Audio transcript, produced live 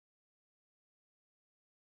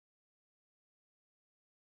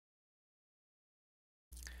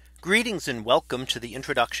Greetings and welcome to the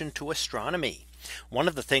introduction to astronomy. One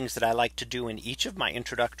of the things that I like to do in each of my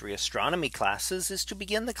introductory astronomy classes is to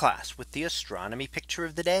begin the class with the astronomy picture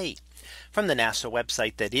of the day from the NASA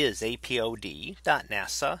website, that is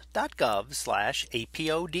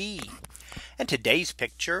apod.nasa.gov/apod. And today's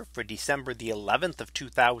picture for December the 11th of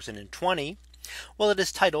 2020. Well, it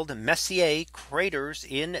is titled Messier Craters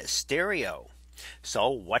in Stereo. So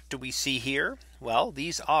what do we see here? Well,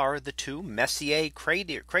 these are the two Messier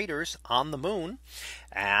craters on the moon.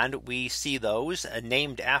 And we see those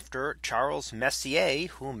named after Charles Messier,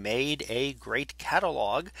 who made a great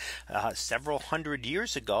catalog several hundred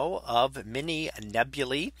years ago of mini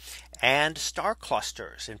nebulae and star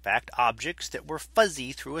clusters. In fact, objects that were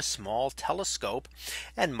fuzzy through a small telescope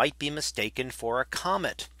and might be mistaken for a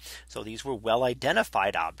comet. So these were well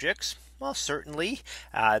identified objects. Well, certainly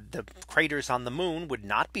the craters on the moon would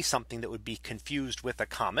not be something that would be confused with a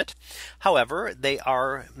comet. However,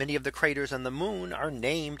 many of the craters on the moon are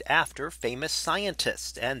named after famous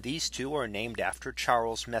scientists. And these two are named after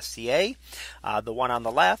Charles Messier, the one on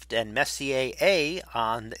the left, and Messier A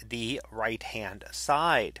on the right hand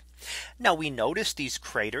side. Now we notice these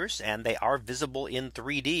craters, and they are visible in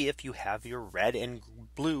 3D. If you have your red and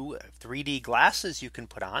blue 3D glasses you can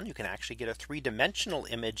put on, you can actually get a three-dimensional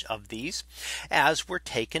image of these, as were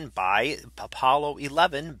taken by Apollo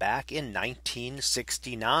 11 back in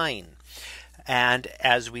 1969. And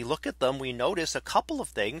as we look at them, we notice a couple of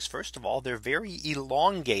things. First of all, they're very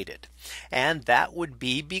elongated. And that would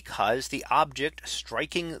be because the object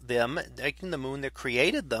striking the moon that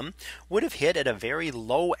created them would have hit at a very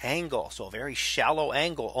low angle. So a very shallow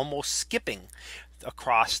angle, almost skipping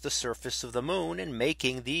across the surface of the moon and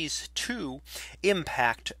making these two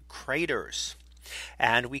impact craters.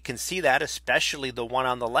 And we can see that especially the one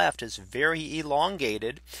on the left is very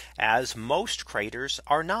elongated, as most craters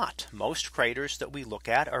are not. Most craters that we look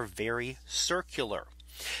at are very circular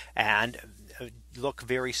and look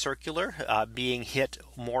very circular, being hit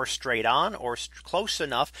more straight on or close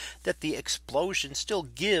enough that the explosion still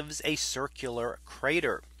gives a circular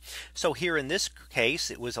crater. So here in this case,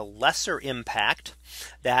 it was a lesser impact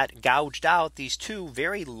that gouged out these two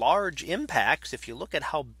very large impacts. If you look at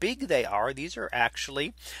how big they are, these are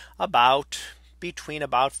actually between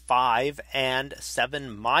about 5 and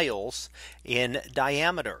 7 miles in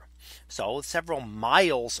diameter. So several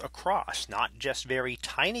miles across, not just very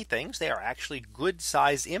tiny things. They are actually good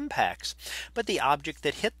size impacts. But the object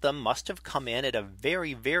that hit them must have come in at a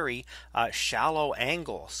very, very shallow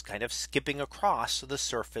angles, kind of skipping across the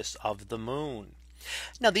surface of the moon.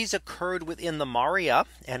 Now these occurred within the Maria,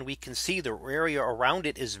 and we can see the area around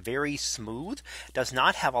it is very smooth, does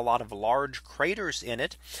not have a lot of large craters in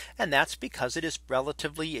it. And that's because it is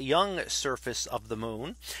relatively young surface of the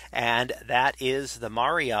moon. And that is the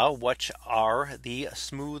Maria, which are the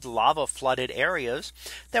smooth lava flooded areas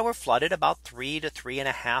that were flooded about 3 to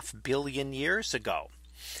 3.5 billion years ago.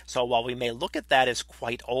 So while we may look at that as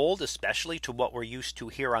quite old, especially to what we're used to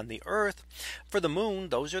here on the Earth, for the moon,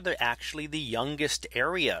 those are actually the youngest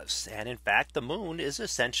areas. And in fact, the moon is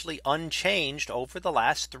essentially unchanged over the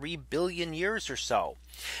last 3 billion years or so.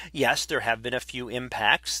 Yes, there have been a few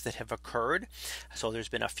impacts that have occurred. So there's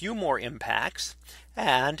been a few more impacts,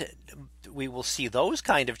 and we will see those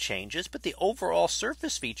kind of changes. But the overall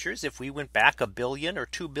surface features, if we went back 1 billion or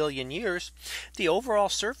 2 billion years, the overall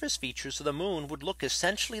surface features of the moon would look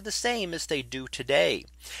essentially the same as they do today.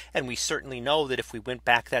 And we certainly know that if we went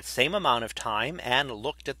back that same amount of time and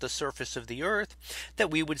looked at the surface of the Earth,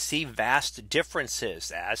 that we would see vast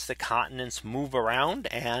differences as the continents move around,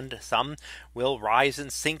 and some will rise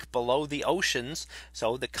and sink below the oceans.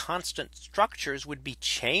 So the constant structures would be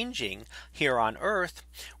changing here on Earth,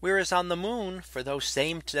 whereas on the moon, for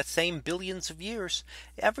that same billions of years,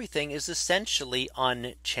 everything is essentially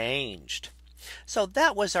unchanged. So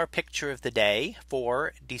that was our picture of the day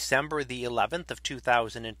for December the 11th of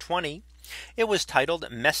 2020. It was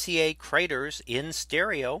titled Messier Craters in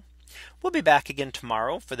Stereo. We'll be back again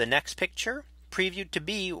tomorrow for the next picture, previewed to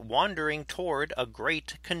be wandering toward a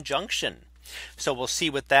great conjunction. So we'll see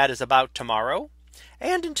what that is about tomorrow.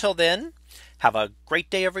 And until then, have a great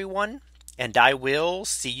day, everyone. And I will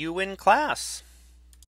see you in class.